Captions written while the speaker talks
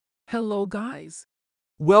Hello, guys.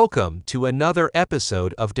 Welcome to another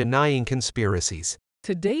episode of Denying Conspiracies.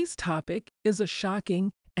 Today's topic is a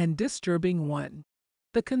shocking and disturbing one.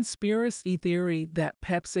 The conspiracy theory that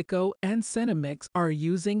PepsiCo and Senomyx are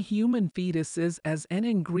using human fetuses as an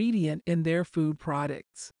ingredient in their food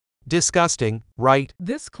products. Disgusting, right?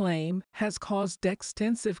 This claim has caused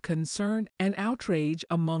extensive concern and outrage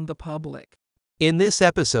among the public. In this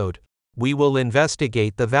episode, we will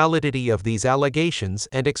investigate the validity of these allegations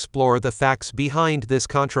and explore the facts behind this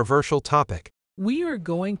controversial topic. We are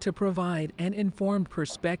going to provide an informed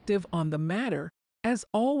perspective on the matter, as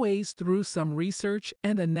always through some research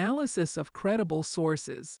and analysis of credible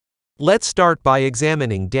sources. Let's start by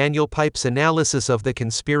examining Daniel Pipe's analysis of the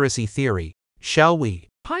conspiracy theory, shall we?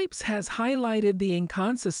 Pipes has highlighted the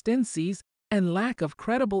inconsistencies and lack of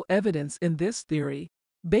credible evidence in this theory,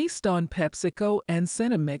 based on PepsiCo and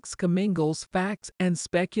Senomyx commingles facts and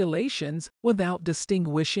speculations without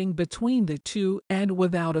distinguishing between the two and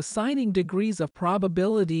without assigning degrees of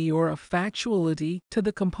probability or of factuality to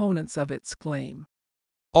the components of its claim.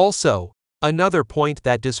 Also, another point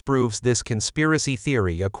that disproves this conspiracy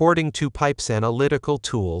theory according to Pipe's analytical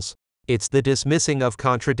tools, it's the dismissing of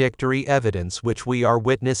contradictory evidence which we are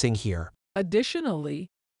witnessing here. Additionally,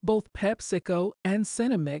 both PepsiCo and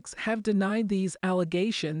Senomyx have denied these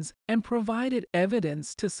allegations and provided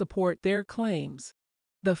evidence to support their claims.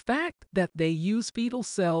 The fact that they use fetal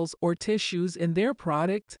cells or tissues in their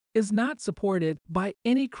product is not supported by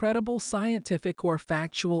any credible scientific or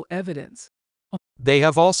factual evidence. They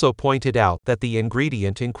have also pointed out that the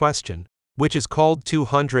ingredient in question, which is called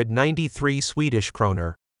 293 Swedish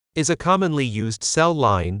kroner, is a commonly used cell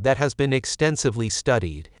line that has been extensively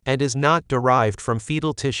studied and is not derived from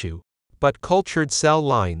fetal tissue, but cultured cell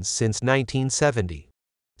lines since 1970.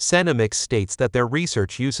 Senomyx states that their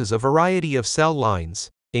research uses a variety of cell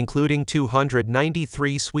lines, including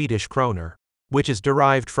 293 Swedish kroner, which is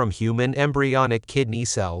derived from human embryonic kidney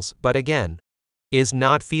cells but again, is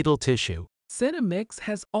not fetal tissue. Senomyx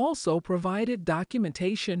has also provided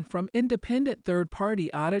documentation from independent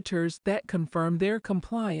third-party auditors that confirm their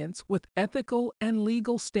compliance with ethical and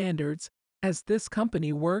legal standards, as this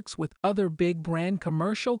company works with other big brand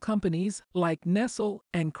commercial companies like Nestle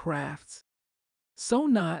and Kraft.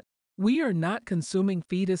 We are not consuming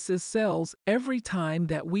fetuses cells every time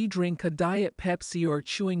that we drink a Diet Pepsi or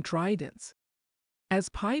chewing Tridents. As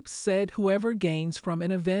Pipes said, whoever gains from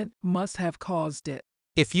an event must have caused it.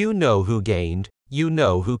 If you know who gained, you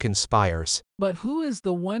know who conspires. But who is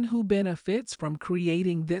the one who benefits from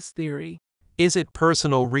creating this theory? Is it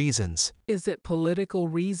personal reasons? Is it political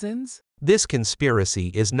reasons? This conspiracy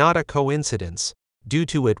is not a coincidence. Due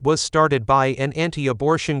to it was started by an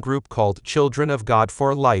anti-abortion group called Children of God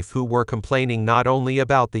for Life, who were complaining not only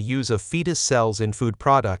about the use of fetus cells in food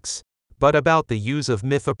products, but about the use of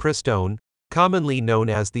mifepristone, commonly known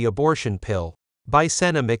as the abortion pill, by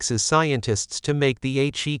Senomyx's scientists to make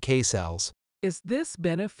the HEK cells. Is this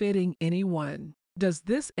benefiting anyone? Does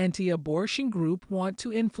this anti-abortion group want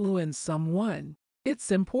to influence someone?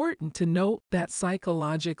 It's important to note that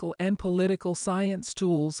psychological and political science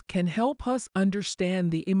tools can help us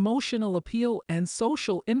understand the emotional appeal and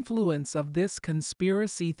social influence of this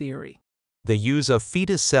conspiracy theory. The use of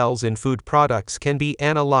fetus cells in food products can be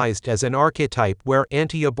analyzed as an archetype where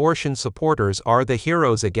anti-abortion supporters are the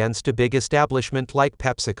heroes against a big establishment like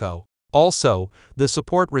PepsiCo. Also, the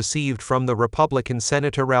support received from the Republican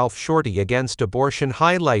Senator Ralph Shorty against abortion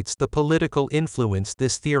highlights the political influence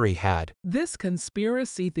this theory had. This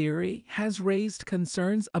conspiracy theory has raised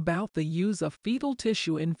concerns about the use of fetal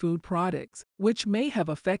tissue in food products, which may have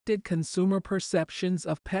affected consumer perceptions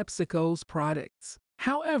of PepsiCo's products.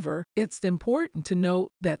 However, it's important to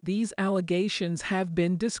note that these allegations have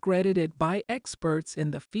been discredited by experts in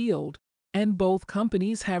the field, and both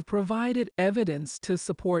companies have provided evidence to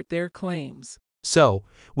support their claims. So,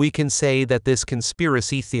 we can say that this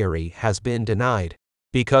conspiracy theory has been denied,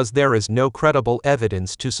 because there is no credible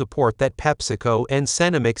evidence to support that PepsiCo and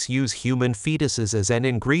Senomyx use human fetuses as an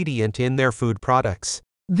ingredient in their food products.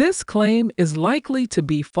 This claim is likely to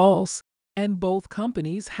be false, and both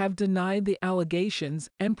companies have denied the allegations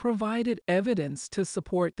and provided evidence to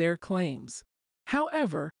support their claims.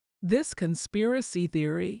 However, this conspiracy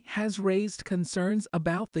theory has raised concerns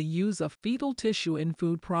about the use of fetal tissue in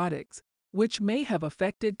food products, which may have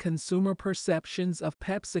affected consumer perceptions of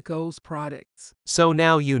PepsiCo's products. So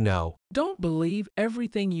now you know. Don't believe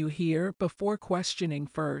everything you hear before questioning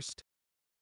first.